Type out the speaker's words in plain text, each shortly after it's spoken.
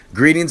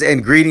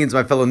Greetings,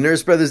 my fellow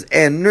nurse brothers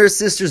and nurse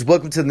sisters.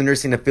 Welcome to the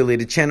Nursing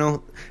Affiliated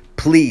channel.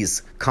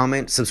 Please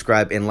comment,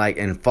 subscribe, and like,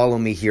 and follow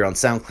me here on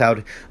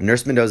SoundCloud,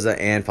 Nurse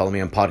Mendoza, and follow me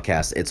on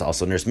podcast. It's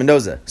also Nurse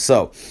Mendoza.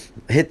 So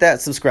hit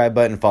that subscribe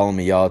button, follow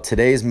me, y'all.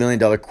 Today's $1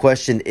 million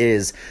question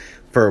is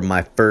for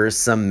my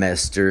first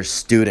semester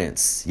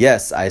students.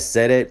 Yes, I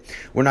said it.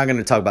 We're not going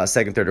to talk about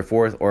second, third, or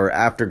fourth, or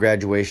after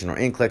graduation, or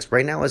NCLEX.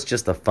 Right now, it's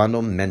just the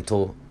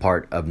fundamental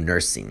part of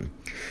nursing.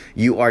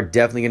 You are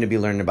definitely going to be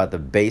learning about the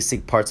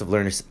basic parts of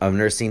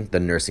nursing, the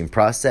nursing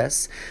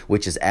process,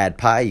 which is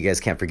ADPI. You guys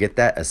can't forget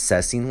that.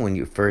 Assessing when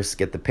you first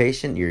get the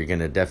patient, you're going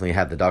to definitely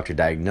have the doctor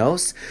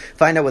diagnose,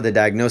 find out what the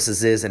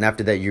diagnosis is, and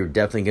after that, you're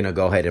definitely going to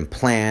go ahead and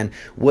plan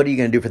what are you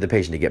going to do for the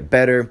patient to get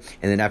better,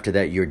 and then after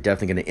that, you're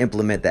definitely going to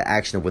implement the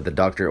action of what the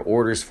doctor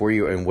orders for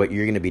you and what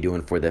you're going to be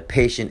doing for the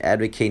patient,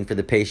 advocating for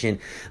the patient.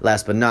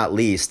 Last but not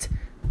least,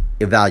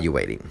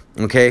 evaluating.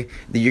 Okay,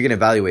 you're going to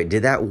evaluate,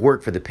 did that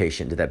work for the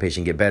patient? Did that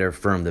patient get better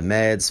from the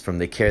meds, from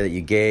the care that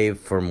you gave,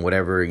 from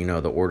whatever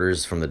the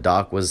orders from the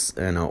doc was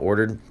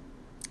ordered?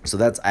 So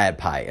that's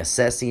ADPI: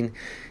 assessing,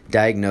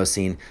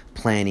 diagnosing,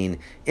 planning,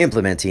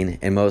 implementing,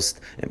 and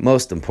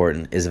most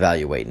important is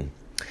evaluating.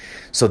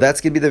 So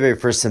that's going to be the very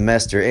first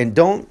semester. And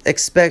don't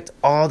expect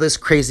all this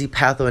crazy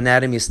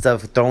pathoanatomy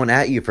stuff thrown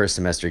at you first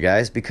semester,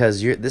 guys,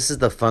 because this is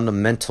the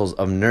fundamentals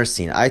of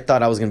nursing. I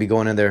thought I was going to be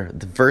going in there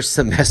the first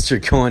semester,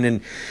 going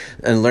in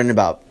and learning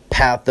about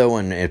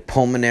patho and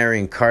pulmonary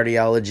and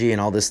cardiology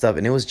and all this stuff.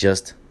 And it was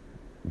just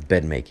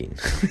bed making.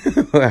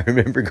 I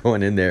remember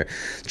going in there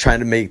trying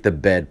to make the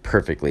bed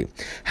perfectly.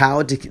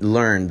 How to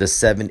learn the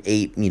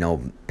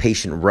 7-8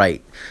 patient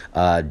right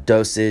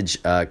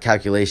dosage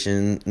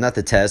calculation, not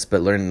the test,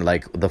 but learn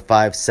like the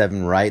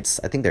 5-7 rights.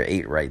 I think there are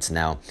 8 rights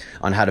now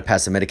on how to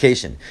pass a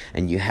medication,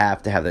 and you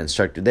have to have the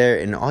instructor there,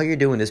 and all you're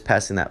doing is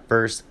passing that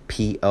first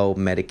PO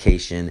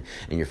medication,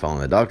 and you're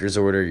following the doctor's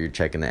order. You're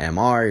checking the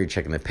MR, you're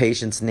checking the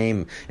patient's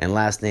name and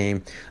last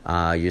name,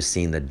 you're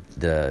seeing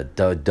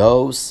the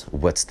dose,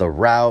 what's the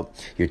route,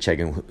 you're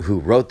checking who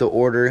wrote the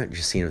order, you're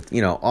seeing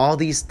all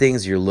these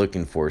things you're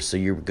looking for. So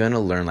you're gonna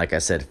learn, like I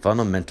said,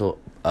 fundamental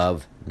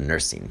of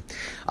nursing.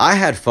 I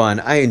had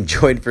fun. I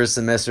enjoyed first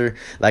semester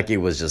like it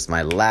was just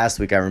my last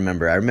week. I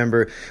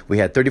remember we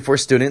had 34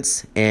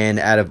 students, and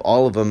out of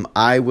all of them,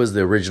 I was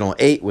the original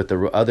 8 with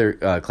the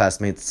other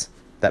classmates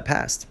that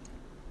passed.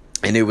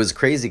 And it was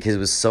crazy because it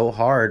was so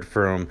hard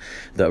from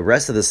the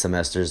rest of the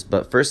semesters.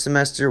 But first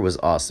semester was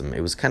awesome.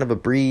 It was kind of a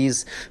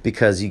breeze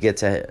because you get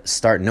to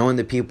start knowing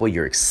the people.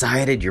 You're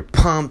excited. You're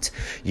pumped.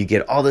 You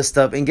get all this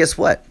stuff. And guess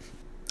what?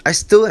 I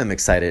still am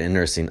excited in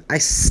nursing. I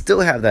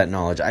still have that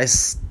knowledge. I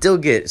still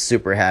get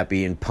super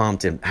happy and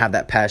pumped and have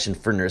that passion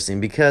for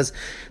nursing because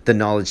the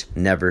knowledge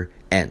never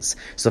ends.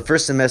 So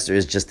first semester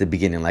is just the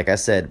beginning. Like I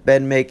said,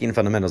 bed making,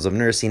 fundamentals of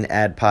nursing,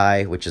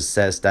 ADPI, which is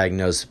assess,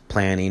 diagnose,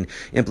 planning,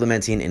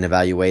 implementing, and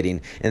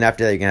evaluating. And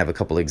after that, you're going to have a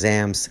couple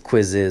exams,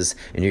 quizzes,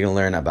 and you're going to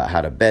learn about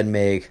how to bed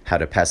make, how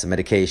to pass a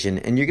medication,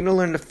 and you're going to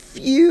learn a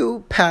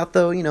few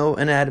patho,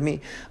 anatomy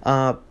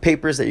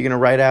papers that you're going to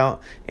write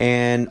out.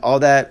 And all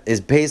that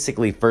is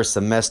basically first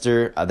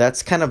semester.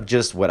 That's kind of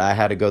just what I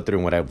had to go through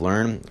and what I've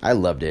learned. I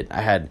loved it.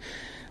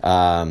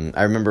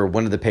 I remember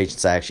one of the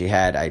patients I actually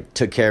had, I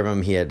took care of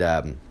him. He had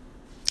a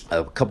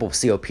couple of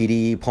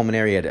COPD,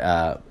 pulmonary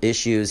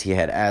issues. He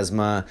had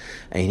asthma,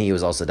 and he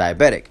was also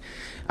diabetic.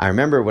 I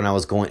remember when I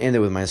was going in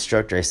there with my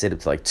instructor, I stayed up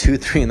to like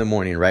 2-3 in the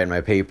morning writing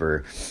my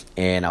paper,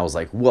 and I was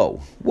like,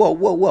 whoa.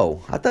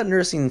 I thought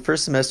nursing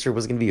first semester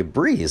was going to be a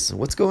breeze.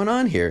 What's going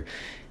on here?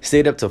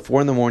 Stayed up till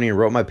 4 in the morning,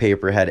 wrote my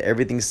paper, had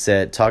everything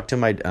set, talked to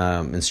my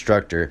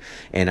instructor,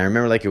 and I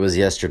remember like it was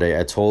yesterday.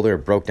 I told her,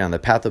 broke down the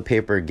patho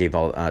paper,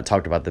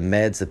 talked about the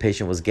meds the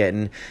patient was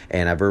getting,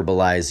 and I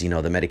verbalized,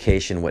 the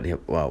medication,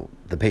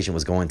 the patient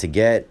was going to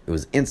get. It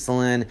was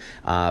insulin.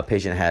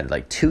 Patient had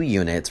like 2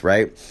 units,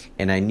 right?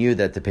 And I knew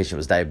that the patient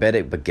was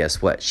diabetic, but guess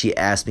what? She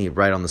asked me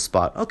right on the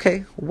spot,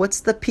 okay,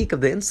 what's the peak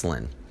of the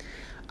insulin?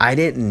 I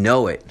didn't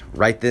know it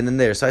right then and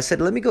there. So I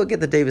said, let me go get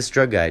the Davis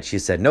Drug Guide. She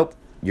said, nope.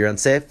 You're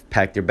unsafe,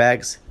 pack your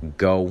bags,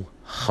 go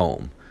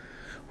home.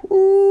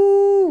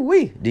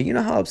 Ooh-wee. Do you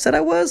know how upset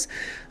I was?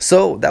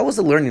 So that was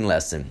a learning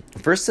lesson.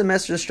 First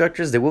semester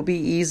instructors, they will be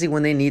easy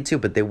when they need to,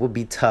 but they will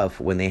be tough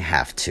when they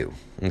have to.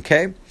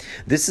 Okay?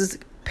 This is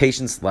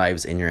patients'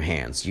 lives in your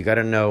hands. You got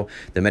to know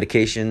the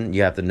medication.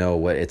 You have to know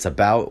what it's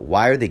about.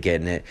 Why are they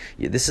getting it?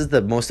 This is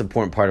the most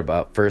important part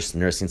about first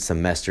nursing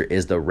semester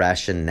is the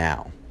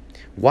rationale.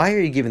 Why are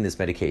you giving this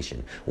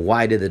medication?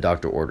 Why did the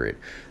doctor order it?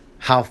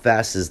 How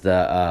fast is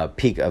the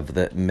peak of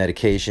the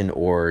medication,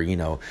 or,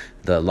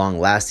 the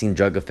long-lasting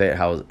drug effect?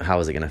 How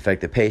is it going to affect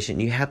the patient?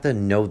 You have to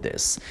know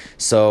this.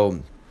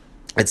 So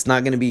it's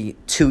not going to be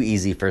too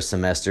easy first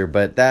semester,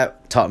 but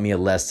that taught me a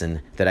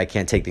lesson that I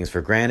can't take things for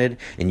granted.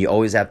 And you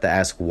always have to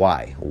ask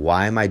why.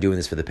 Why am I doing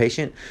this for the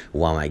patient?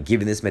 Why am I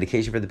giving this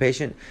medication for the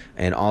patient?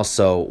 And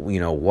also,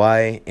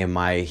 why am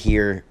I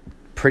here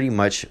pretty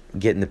much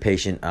getting the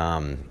patient,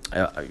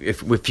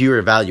 if you're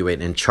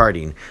evaluating and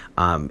charting,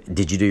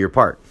 did you do your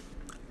part?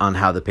 on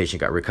how the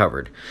patient got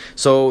recovered.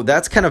 So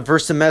that's kind of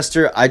first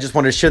semester. I just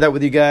wanted to share that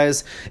with you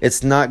guys.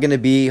 It's not going to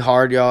be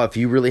hard, y'all. If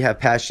you really have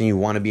passion, you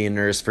want to be a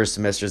nurse, first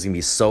semester is going to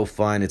be so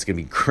fun. It's going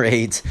to be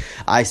great.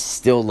 I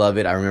still love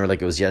it. I remember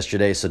like it was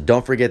yesterday. So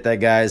don't forget that,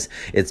 guys.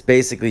 It's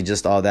basically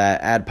just all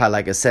that. ADPI,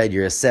 like I said,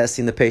 you're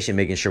assessing the patient,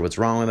 making sure what's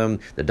wrong with them.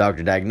 The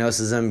doctor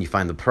diagnoses them. You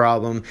find the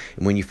problem.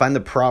 And when you find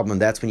the problem,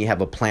 that's when you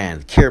have a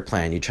plan, care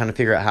plan. You're trying to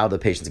figure out how the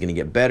patient's going to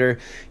get better.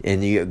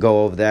 And you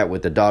go over that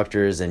with the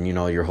doctors and,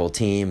 your whole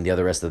team, the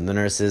other rest of the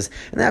nurses.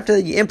 And after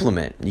that, you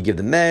implement. You give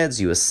the meds,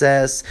 you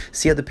assess,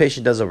 see how the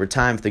patient does over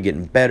time, if they're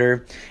getting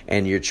better,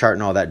 and you're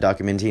charting all that,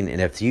 documenting. And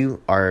if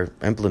you are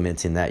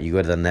implementing that, you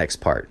go to the next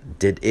part.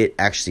 Did it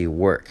actually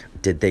work?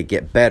 Did they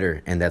get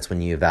better? And that's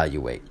when you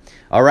evaluate.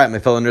 All right, my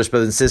fellow nurse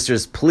brothers and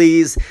sisters,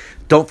 please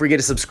don't forget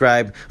to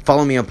subscribe.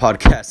 Follow me on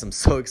podcasts. I'm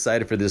so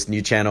excited for this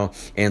new channel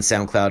and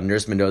SoundCloud,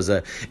 Nurse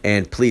Mendoza.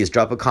 And please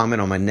drop a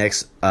comment on my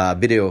next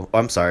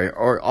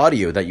or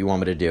audio that you want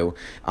me to do.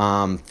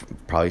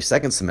 Probably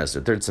second semester,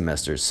 third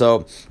semester.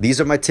 So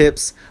these are my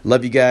tips.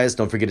 Love you guys.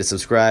 Don't forget to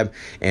subscribe.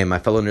 And my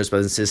fellow nurse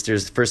brothers and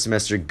sisters, first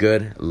semester,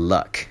 good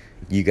luck.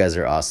 You guys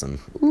are awesome.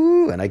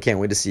 Ooh, and I can't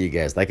wait to see you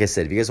guys. Like I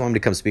said, if you guys want me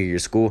to come speak at your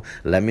school,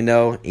 let me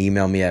know.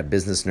 Email me at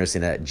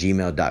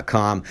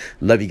businessnursing@gmail.com.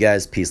 Love you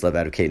guys. Peace, love,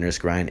 advocate, nurse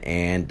grind.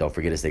 And don't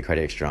forget to stay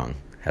cardiac strong.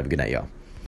 Have a good night, y'all.